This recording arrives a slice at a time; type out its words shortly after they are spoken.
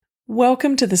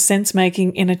Welcome to the Sense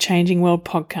Making in a Changing World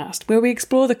podcast, where we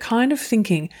explore the kind of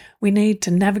thinking we need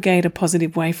to navigate a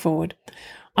positive way forward.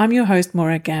 I'm your host,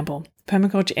 Maura Gamble,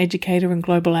 permaculture educator and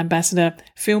global ambassador,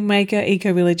 filmmaker,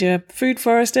 eco-villager, food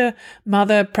forester,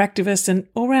 mother, practivist, and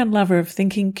all-round lover of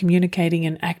thinking, communicating,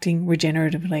 and acting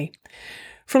regeneratively.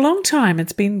 For a long time,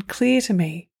 it's been clear to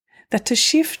me that to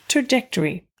shift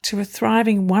trajectory to a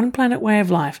thriving one-planet way of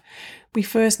life, we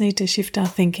first need to shift our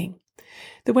thinking.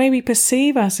 The way we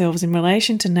perceive ourselves in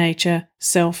relation to nature,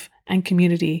 self, and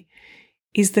community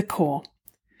is the core.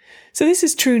 So this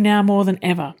is true now more than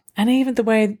ever, and even the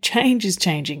way change is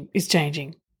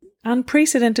changing.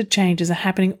 Unprecedented changes are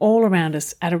happening all around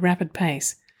us at a rapid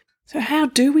pace. So how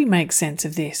do we make sense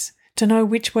of this? To know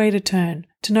which way to turn,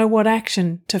 to know what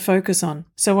action to focus on,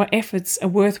 so our efforts are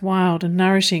worthwhile and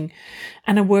nourishing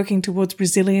and are working towards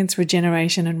resilience,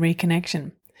 regeneration, and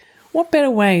reconnection. What better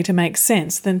way to make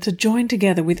sense than to join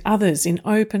together with others in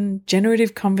open,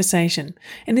 generative conversation?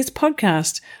 In this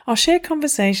podcast, I'll share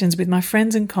conversations with my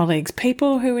friends and colleagues,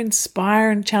 people who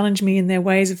inspire and challenge me in their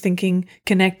ways of thinking,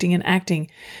 connecting, and acting.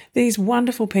 These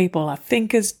wonderful people are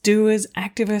thinkers, doers,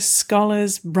 activists,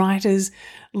 scholars, writers,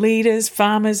 leaders,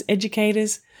 farmers,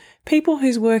 educators, people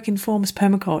whose work informs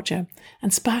permaculture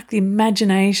and spark the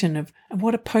imagination of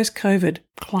what a post-COVID,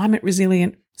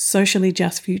 climate-resilient, socially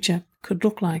just future could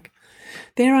look like.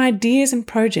 Their ideas and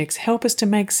projects help us to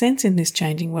make sense in this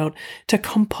changing world, to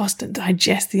compost and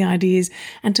digest the ideas,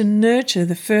 and to nurture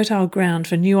the fertile ground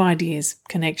for new ideas,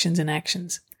 connections, and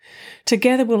actions.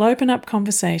 Together, we'll open up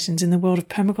conversations in the world of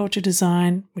permaculture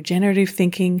design, regenerative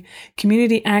thinking,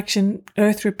 community action,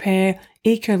 earth repair,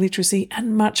 eco-literacy,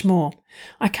 and much more.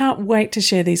 I can't wait to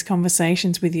share these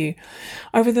conversations with you.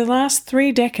 Over the last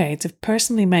 3 decades of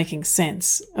personally making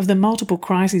sense of the multiple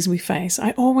crises we face,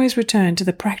 I always return to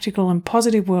the practical and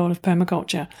positive world of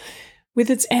permaculture, with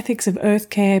its ethics of earth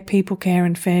care, people care,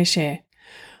 and fair share.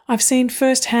 I've seen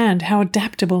firsthand how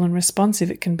adaptable and responsive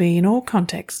it can be in all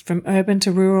contexts, from urban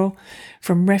to rural,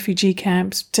 from refugee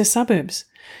camps to suburbs.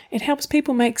 It helps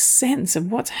people make sense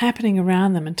of what's happening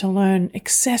around them and to learn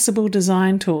accessible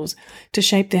design tools to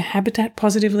shape their habitat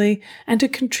positively and to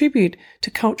contribute to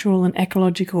cultural and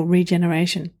ecological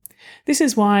regeneration. This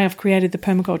is why I've created the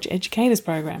Permaculture Educators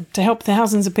Program, to help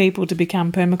thousands of people to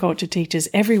become permaculture teachers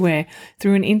everywhere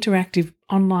through an interactive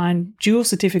online dual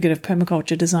certificate of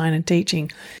permaculture design and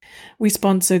teaching. We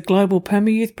sponsor global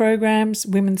perma-youth programs,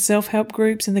 women's self-help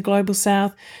groups in the Global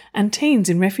South, and teens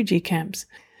in refugee camps.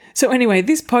 So anyway,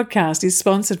 this podcast is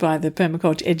sponsored by the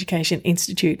Permaculture Education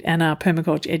Institute and our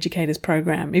Permaculture Educators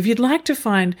Program. If you'd like to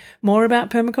find more about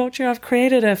permaculture, I've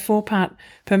created a 4-part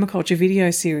permaculture video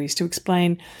series to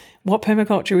explain what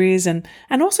permaculture is and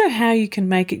also how you can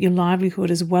make it your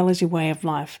livelihood as well as your way of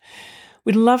life.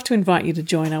 We'd love to invite you to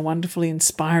join our wonderfully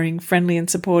inspiring, friendly and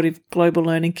supportive global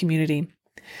learning community.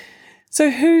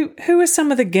 So who are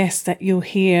some of the guests that you'll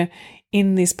hear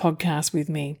in this podcast with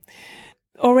me?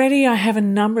 Already I have a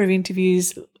number of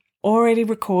interviews already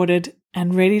recorded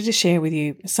and ready to share with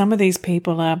you. Some of these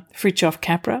people are Fritjof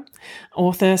Capra,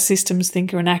 author, systems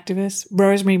thinker and activist;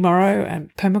 Rosemary Morrow, a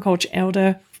permaculture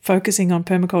elder focusing on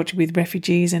permaculture with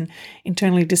refugees and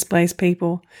internally displaced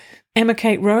people; Emma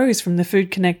Kate Rose from the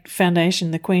Food Connect Foundation,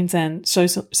 the Queensland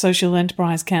Social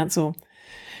Enterprise Council;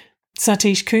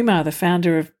 Satish Kumar, the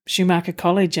founder of Schumacher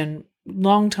College and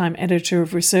longtime editor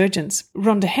of Resurgence;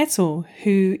 Rhonda Hetzel,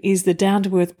 who is the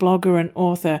down-to-earth blogger and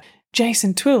author;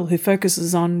 Jason Twill, who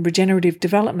focuses on regenerative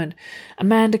development;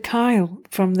 Amanda Kyle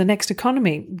from The Next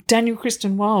Economy; Daniel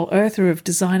Kristen Wall, author of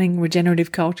Designing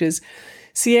Regenerative Cultures;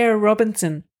 Sierra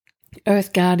Robinson,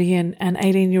 Earth Guardian and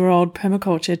 18-year-old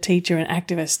permaculture teacher and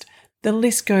activist. The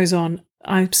list goes on.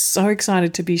 I'm so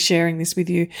excited to be sharing this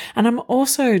with you, and I'm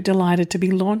also delighted to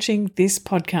be launching this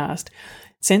podcast,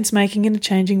 Sense Making in a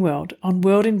Changing World, on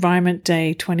World Environment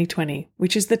Day 2020,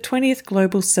 which is the 20th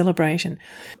global celebration.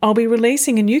 I'll be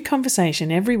releasing a new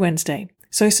conversation every Wednesday,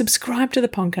 so subscribe to the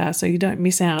podcast so you don't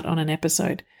miss out on an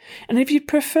episode. And if you'd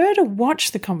prefer to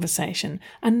watch the conversation,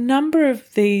 a number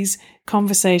of these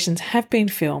conversations have been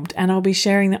filmed and I'll be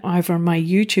sharing them over on my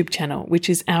YouTube channel, which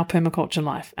is Our Permaculture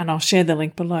Life, and I'll share the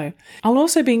link below. I'll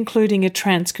also be including a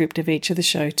transcript of each of the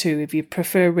show too, if you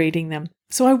prefer reading them.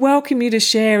 So I welcome you to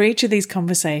share each of these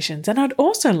conversations, and I'd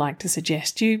also like to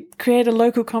suggest you create a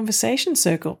local conversation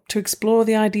circle to explore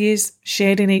the ideas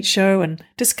shared in each show and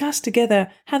discuss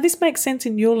together how this makes sense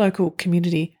in your local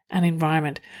community and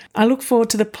environment. I look forward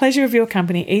to the pleasure of your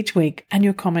company each week and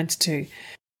your comments too.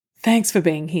 Thanks for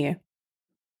being here.